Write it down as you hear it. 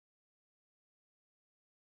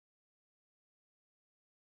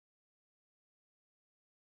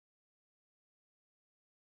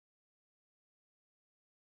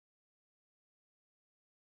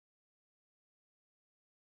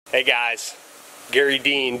Hey guys, Garry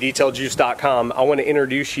Dean, DetailJuice.com. I want to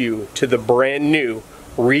introduce you to the brand new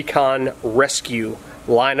Recon Rescue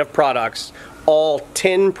line of products. All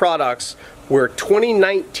 10 products were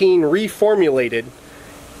 2019 reformulated,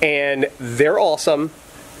 and they're awesome.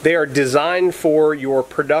 They are designed for your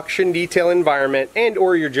production detail environment and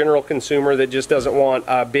or your general consumer that just doesn't want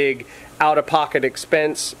a big out-of-pocket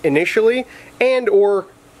expense initially, and or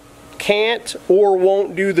can't or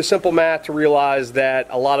won't do the simple math to realize that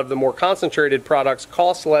a lot of the more concentrated products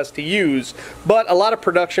cost less to use. But a lot of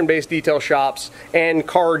production-based detail shops and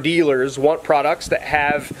car dealers want products that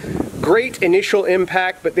have great initial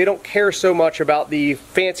impact, but they don't care so much about the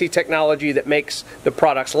fancy technology that makes the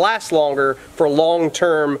products last longer for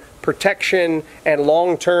long-term protection and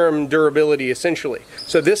long-term durability, essentially.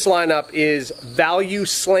 So this lineup is value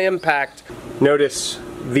slam-packed. Notice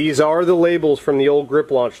these are the labels from the old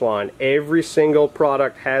Grip Launch line. Every single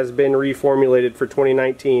product has been reformulated for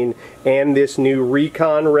 2019 and this new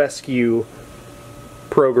Recon Rescue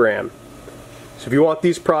program. So if you want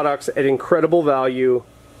these products at incredible value,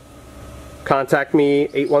 contact me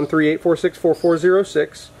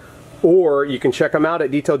 813-846-4406, or you can check them out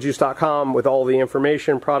at DetailJuice.com with all the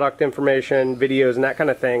information, product information, videos, and that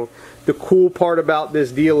kind of thing. The cool part about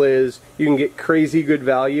this deal is you can get crazy good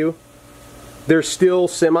value. They're still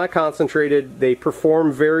semi-concentrated. They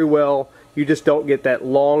perform very well. You just don't get that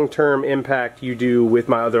long-term impact you do with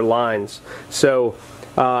my other lines. So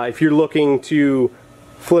if you're looking to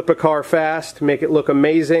flip a car fast, make it look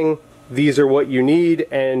amazing, these are what you need,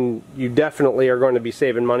 and you definitely are going to be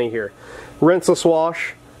saving money here. Rinseless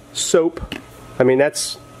wash, soap. I mean,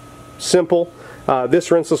 that's simple. This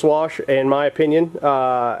rinseless wash, in my opinion,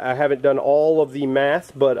 I haven't done all of the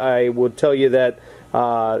math, but I would tell you that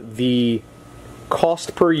the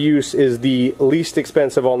cost per use is the least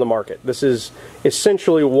expensive on the market. This is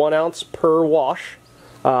essentially 1 ounce per wash,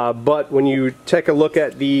 but when you take a look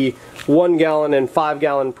at the 1 gallon and 5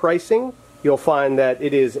 gallon pricing, you'll find that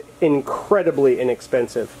it is incredibly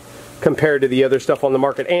inexpensive compared to the other stuff on the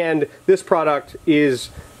market. And this product is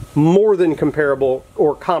more than comparable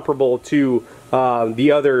or comparable to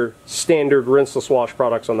the other standard rinseless wash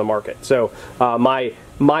products on the market. So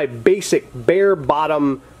my basic bare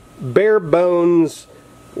bottom, bare bones,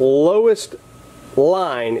 lowest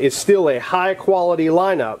line is still a high quality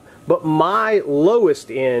lineup, but my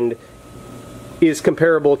lowest end is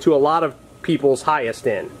comparable to a lot of people's highest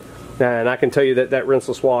end. And I can tell you that that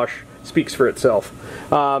rinseless wash speaks for itself.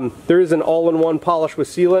 There is an all-in-one polish with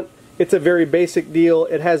sealant. It's a very basic deal.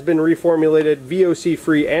 It has been reformulated, VOC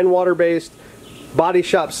free and water-based. Body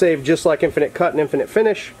shop safe, just like Infinite Cut and Infinite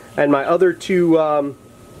Finish. And my other two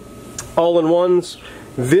all-in-ones,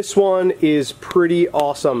 this one is pretty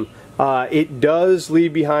awesome. It does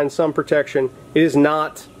leave behind some protection. It is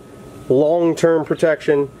not long-term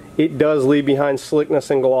protection. It does leave behind slickness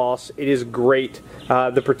and gloss. It is great.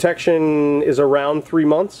 The protection is around 3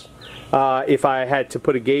 months if I had to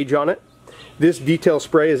put a gauge on it. This detail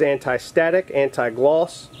spray is anti-static,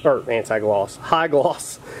 anti-gloss, or anti-gloss, high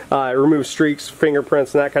gloss. It removes streaks,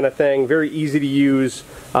 fingerprints, and that kind of thing. Very easy to use.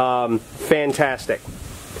 Fantastic.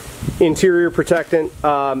 Interior protectant.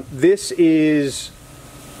 This is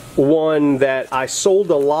one that I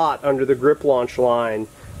sold a lot under the Grip Launch line.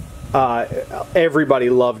 Everybody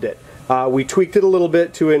loved it. We tweaked it a little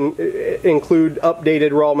bit to include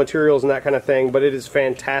updated raw materials and that kind of thing, but it is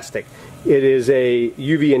fantastic. It is a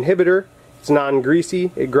UV inhibitor. It's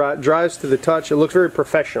non-greasy. It dries to the touch. It looks very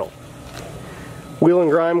professional. Wheel and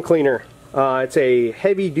grime cleaner. It's a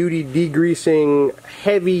heavy-duty degreasing,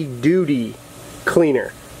 heavy-duty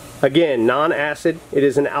cleaner. Again, non-acid. It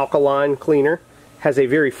is an alkaline cleaner. Has a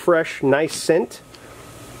very fresh, nice scent.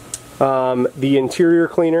 The interior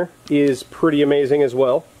cleaner is pretty amazing as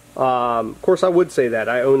well. Of course, I would say that.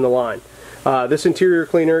 I own the line. This interior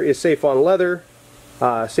cleaner is safe on leather,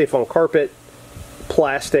 safe on carpet,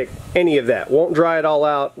 plastic, any of that. Won't dry it all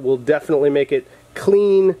out. Will definitely make it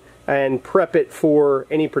clean and prep it for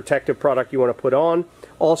any protective product you want to put on.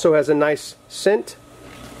 Also has a nice scent.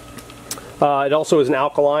 It also is an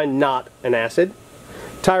alkaline, not an acid.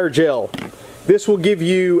 Tire gel. This will give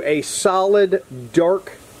you a solid,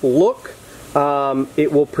 dark look.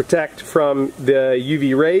 It will protect from the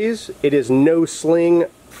UV rays. It is no sling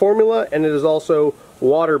formula, and it is also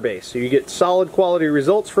water-based. So you get solid quality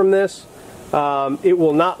results from this. It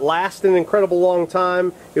will not last an incredible long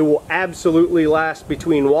time. It will absolutely last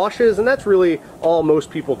between washes, and that's really all most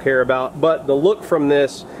people care about. But the look from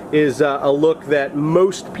this is a look that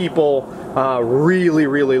most people really,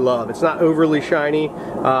 really love. It's not overly shiny,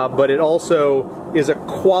 but it also is a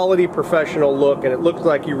quality professional look, and it looks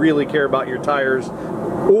like you really care about your tires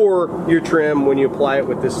or your trim when you apply it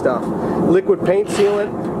with this stuff. Liquid paint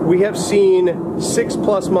sealant, we have seen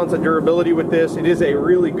 6+ months of durability with this. It is a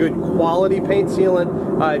really good quality paint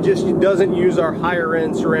sealant. It just doesn't use our higher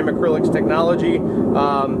end ceramic acrylics technology,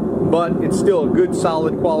 but it's still a good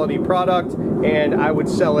solid quality product, and I would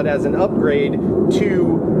sell it as an upgrade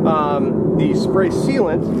to the spray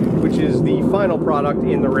sealant, which is the final product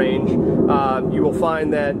in the range. You will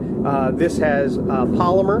find that this has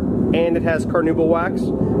polymer and it has carnauba wax.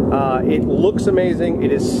 It looks amazing,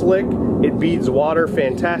 it is slick, it beads water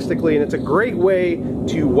fantastically, and it's a great way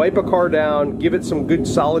to wipe a car down, give it some good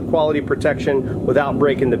solid quality protection without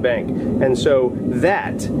breaking the bank. And so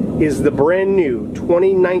that is the brand new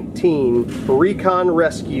 2019 Recon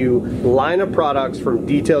Rescue line of products from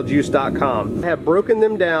DetailJuice.com. I have broken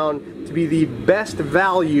them down to be the best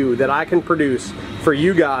value that I can produce for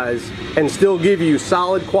you guys and still give you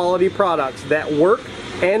solid quality products that work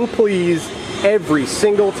and please every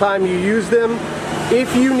single time you use them.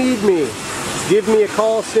 If you need me, give me a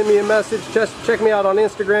call, send me a message, just check me out on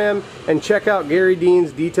Instagram, and check out Garry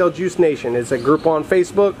Dean's Detail Juice Nation. It's a group on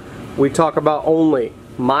Facebook. We talk about only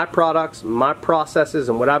my products, my processes,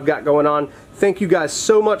 and what I've got going on. Thank you guys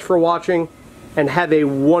so much for watching, and have a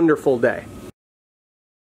wonderful day.